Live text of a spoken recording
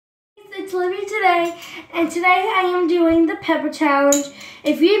it's Olivia today, and today I am doing the pepper challenge.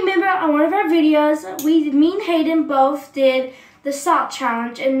 If you remember on one of our videos, me and Hayden both did the salt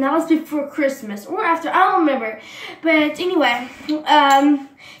challenge, and that was before Christmas, or after, I don't remember. But anyway,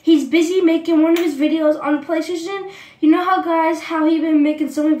 he's busy making one of his videos on the PlayStation. You know how he's been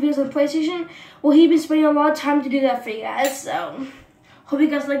making so many videos on the PlayStation? Well, he's been spending a lot of time to do that for you guys, so hope you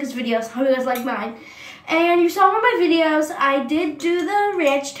guys like his videos, hope you guys like mine. And you saw one of my videos, I did do the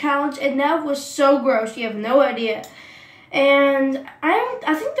ranch challenge, and that was so gross, you have no idea. And I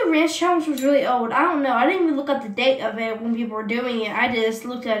think the ranch challenge was really old. I don't know, I didn't even look at the date of it when people were doing it. I just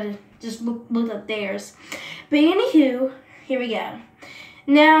looked at it, looked at theirs. But anywho, here we go.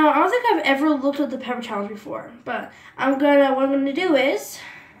 Now, I don't think I've ever looked at the pepper challenge before, but what I'm gonna do is,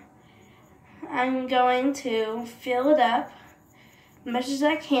 I'm going to fill it up as much as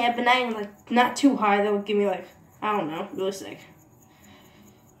I can, but not too high. That would give me I don't know, really sick.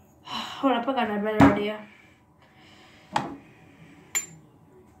 Hold up, I got a better idea.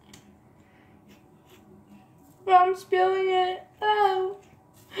 I'm spilling it. Oh.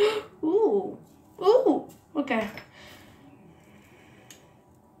 Ooh. Ooh. Okay.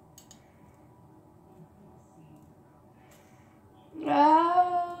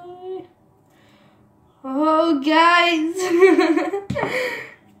 Oh, guys.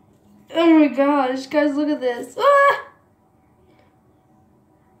 Oh my gosh, guys, look at this. Ah!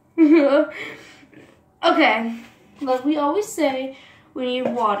 Okay, like we always say, we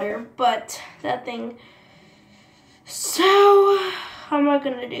need water, but that thing. So, how am I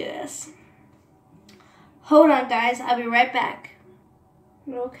gonna do this? Hold on, guys, I'll be right back.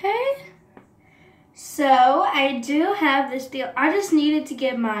 Okay? So, I do have this deal. I just needed to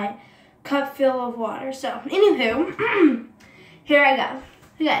get my cup full of water. So, anywho, here I go.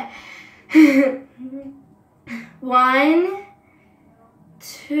 Okay. 1,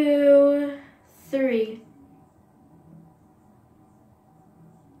 2, 3.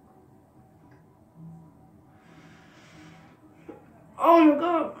 Oh my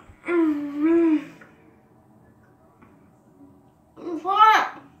god. What?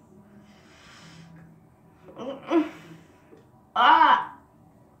 Ah.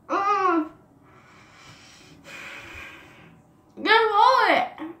 Get it.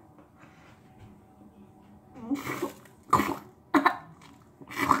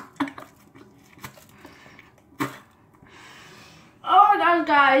 Oh my god,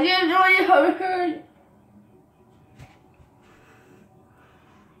 guys, you know you have heard.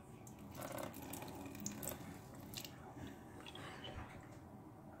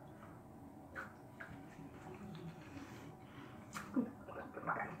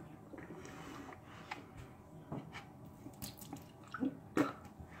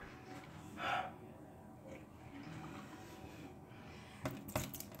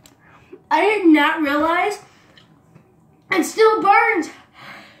 I did not realize it still burns.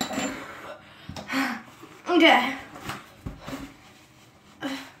 Okay.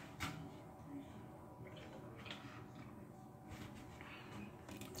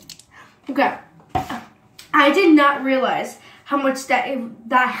 Okay. I did not realize how much that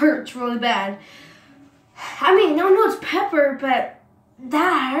hurts really bad. I mean, no, it's pepper, but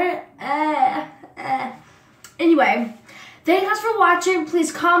that hurt. Anyway. Thank you guys for watching.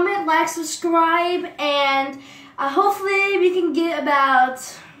 Please comment, like, subscribe, and hopefully we can get about,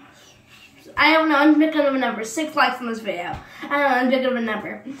 I don't know, I'm making up a number, 6 likes on this video. I don't know, I'm making up a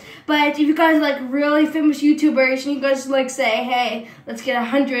number. But if you guys like really famous YouTubers and you guys say, hey, let's get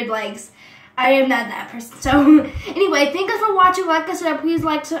 100 likes, I am not that person. So anyway, thank you guys for watching. Like I said, please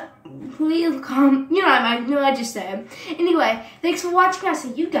comment. You know what I just said. Anyway, thanks for watching. I'll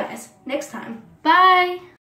see you guys next time. Bye.